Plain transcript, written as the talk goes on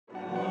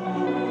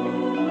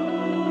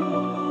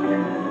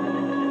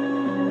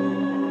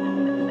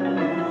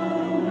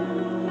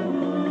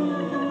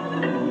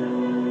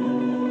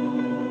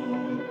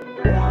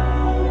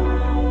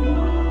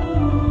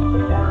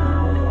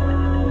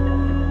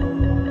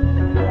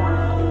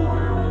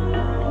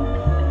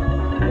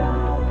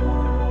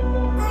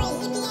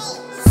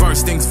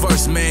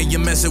worst, man, you're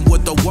messing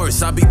with the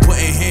worst. I be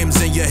putting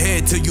hymns in your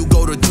head till you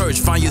go to church.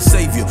 Find your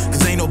savior,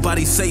 cause ain't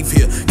nobody safe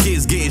here.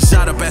 Kids getting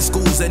shot up at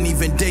schools and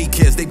even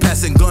daycares. They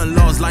passing gun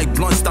laws like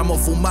blunts,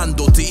 estamos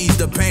fumando. To ease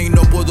the pain,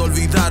 no puedo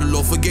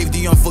olvidarlo. Forgave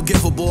the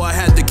unforgivable, I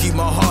had to keep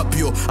my heart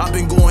pure. I've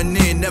been going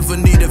in, never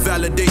needed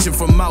validation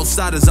from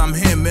outsiders. I'm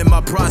him in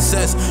my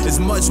process. It's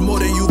much more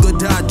than you could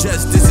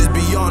digest. This is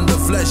beyond the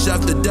flesh.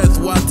 After death,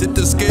 why tip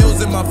the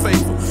scales in my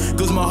favor?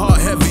 Cause my heart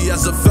heavy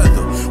as a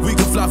feather. We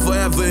can fly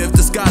forever if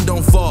the sky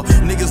don't fall.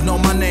 Niggas know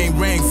my name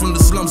rang from the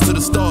slums to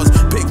the stars.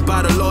 Picked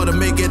by the Lord to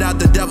make it out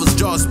the devil's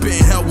jaws.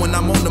 Spitting hell when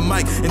I'm on the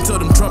mic until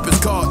them trumpets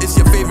call. It's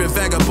your favorite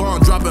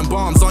vagabond dropping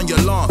bombs on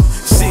your lawn.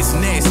 Shit's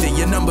nasty,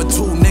 you're number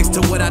 2 next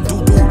to what I do.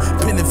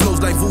 Pinning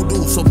flows like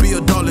voodoo, so be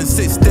a darling,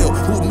 sit still.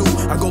 Who knew?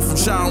 I go from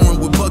showering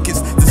with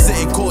buckets to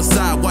sitting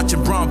courtside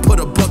watching Braun put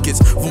up buckets.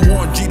 From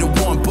Warren G to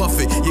Warren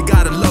Buffett, you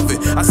gotta love it.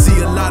 I see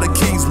a lot of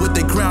kings with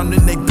their crown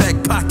in their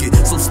back pocket.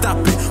 So stop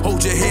it,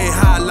 hold your head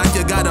high like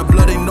you got a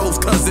bloody nose,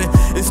 cousin.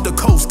 It's the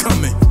coast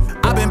coming.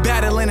 I've been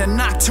battling a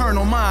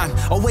nocturnal mind.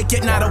 Awake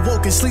at night,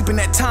 awoken, sleeping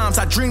at times.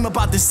 I dream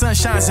about the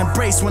sunshine's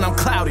embrace when I'm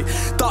clouded.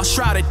 Thoughts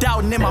shrouded,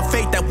 doubting in my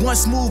faith that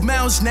once moved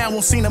mountains now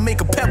won't seem to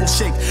make a pebble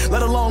shake.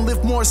 Let alone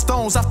lift more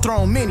stones, I've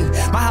thrown many.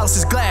 My house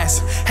is glass,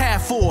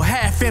 half full,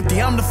 half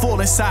empty. I'm the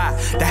full inside,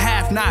 the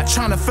half not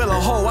trying to fill a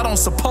hole. I don't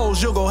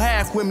suppose you'll go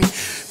half with me.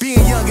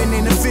 Being young and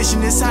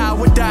inefficient is how I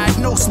would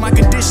diagnose my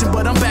condition.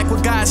 But I'm back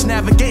with God's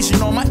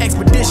navigation on my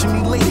expedition.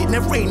 Elated,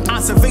 narrating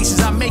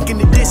observations I make in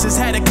the distance.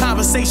 Had a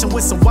conversation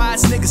with some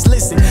wise niggas,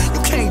 listen.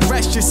 You can't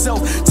rest yourself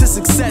to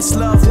success,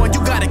 loved one.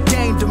 You gotta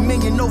gain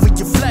dominion over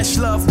your flesh,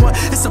 loved one.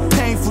 It's a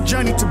painful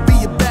journey to be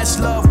your best,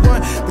 loved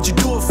one, but you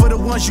do it for the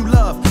ones you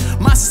love.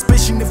 My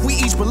suspicion, if we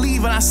each believe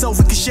in ourselves,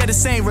 we can share the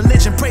same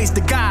religion. Praise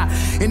the God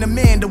in the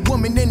man, the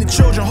woman, and the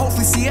children.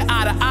 Hopefully see it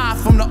eye to eye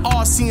from the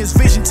all-seeing's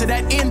vision. To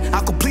that end,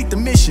 I'll complete the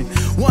mission.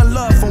 One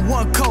love from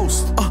one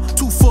coast.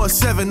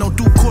 247, no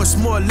due course,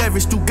 more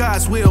leverage through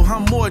God's will.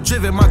 I'm more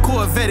driven, my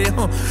core vetted.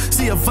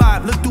 See a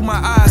vibe, look through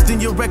my eyes, then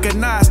you'll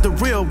recognize the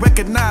real,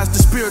 recognize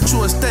the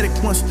spiritual aesthetic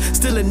once.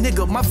 Still a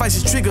nigga, my vice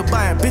is triggered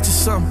by a bitch or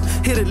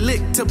something. Hit a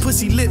lick till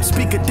pussy lips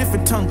speak a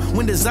different tongue.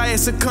 When desire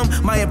succumb,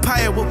 my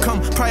empire will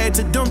come. Prior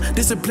to dumb,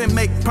 discipline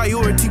make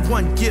priority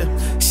one. Yeah,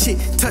 shit,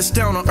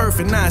 touchdown on earth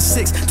in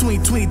 9-6.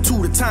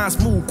 2022, the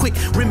times move quick.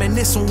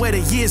 Reminisce on where the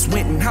years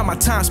went and how my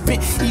time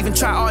spent. Even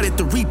try audit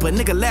the reaper,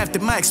 nigga laughed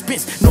at my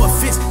expense. No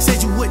offense,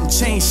 said you wouldn't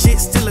change shit.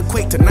 Still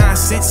equate to 9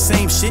 cents,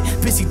 same shit.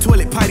 Pissy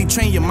toilet potty,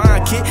 train your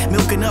mind, kid.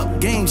 Milking up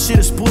game,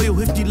 shit'll spoil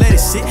if you let it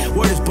sit.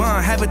 Word is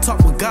bond, have a talk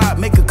with God,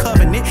 make a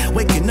covenant.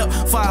 Waking up,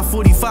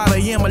 5:45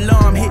 a.m.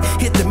 alarm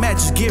hit the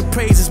mattress, give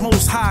praises,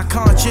 most high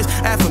conscious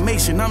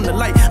affirmation. I'm the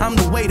light, I'm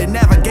the way to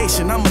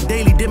navigation. I'm a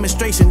daily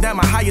demonstration that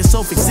my higher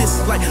self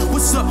exists. Like,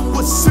 what's up,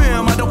 what's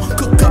Sam? I don't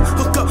cook up,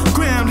 hook up,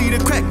 gram, lead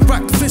a crack,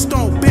 rock the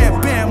Flintstone,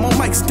 bam, bam, on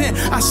mic stand.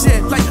 I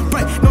shed light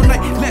bright, no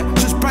night lamp,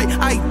 just bright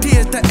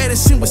ideas that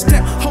Edison was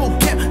stamp. Whole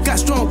camp, got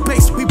strong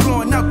bass, we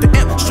blowing out the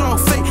amp. Strong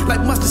faith,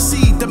 like mustard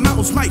seed, the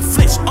mountains might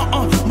flinch.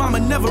 Mama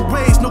never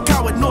raised, no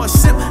coward nor a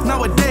simp.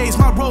 Nowadays,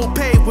 my road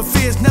paved with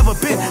fears never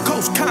been.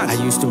 Coast Con. I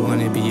used to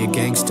wanna be a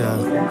gangster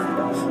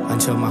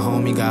until my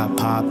homie got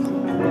popped.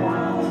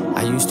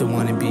 I used to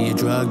wanna be a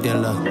drug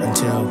dealer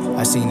until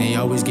I seen they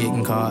always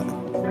getting caught.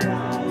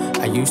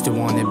 I used to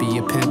wanna be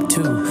a pimp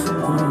too,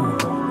 ooh,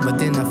 but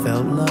then I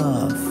felt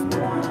love.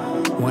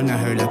 When I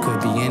heard I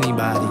could be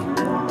anybody,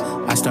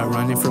 I start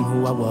running from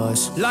who I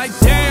was. Like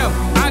damn,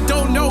 I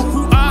don't know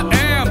who I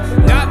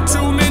am. Not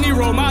too many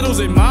role models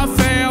in my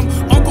fam.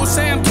 Uncle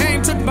Sam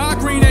came, took my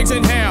green eggs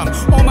and ham.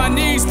 On my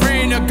knees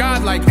praying to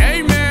God like,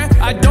 hey man,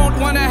 I don't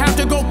wanna have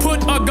to go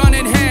put a gun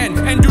in hand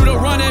and do the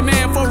running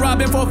man for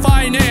robbing for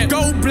finance.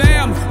 Go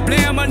blam,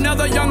 blam,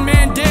 another young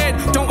man dead.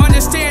 Don't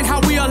understand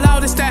how we allow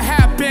this to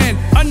happen.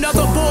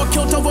 Another boy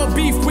killed over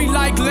beef, we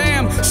like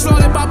lamb.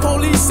 Slaughtered by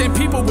police and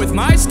people with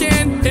my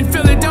skin. In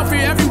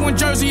Philadelphia, everyone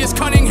Jersey is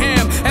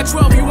Cunningham. At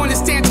 12 you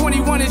understand,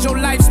 21 is your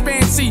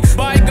lifespan. See,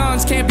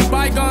 bygones can't be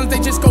bygones, they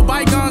just go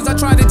bygones. I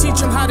try to teach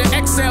them how to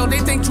excel, they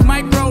think too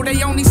micro.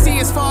 They only see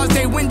as far as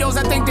their windows,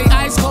 I think they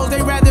eyes closed.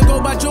 They rather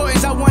go by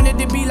Jordans, I wanted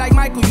to be like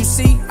Michael, you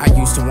see. I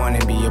used to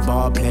wanna be a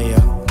ball player,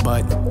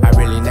 but I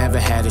really never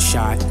had a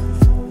shot.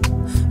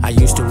 I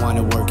used to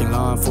wanna work in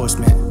law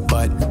enforcement,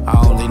 but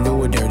I only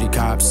knew dirty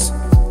cops.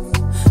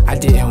 I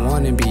didn't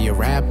wanna be a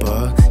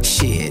rapper,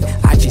 shit,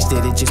 I just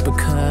did it just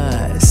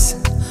because.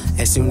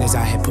 As soon as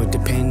I had put the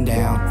pen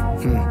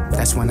down,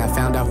 that's when I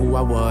found out who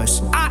I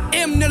was. I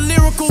am the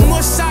lyrical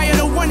messiah,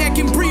 the one that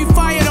can breathe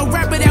fire, the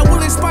rapper that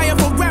will inspire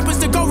for rappers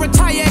to go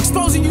retire.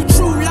 Exposing you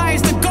true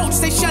liars, the goats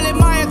they shall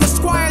admire. The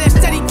squire that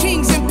steadied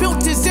kings and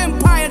built his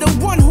empire. The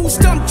one who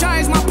stumped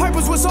giants, my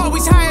purpose was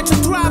always higher. To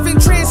thrive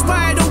and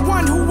transpire, the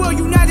one who will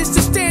unite us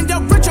to stand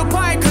up rich or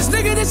pie. Cause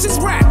nigga, this is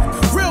rap,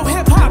 real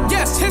hip hop,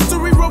 yes,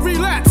 history will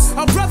relapse.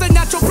 A brother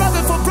not your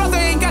brother, for brother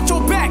ain't got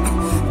your back.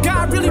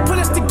 God really put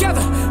us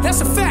together, that's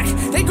a fact.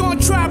 They gon'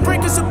 try to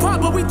break us apart,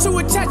 but we too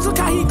attached. Look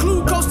how he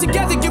glued coast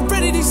together, get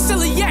rid of these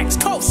silly yaks,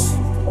 coast.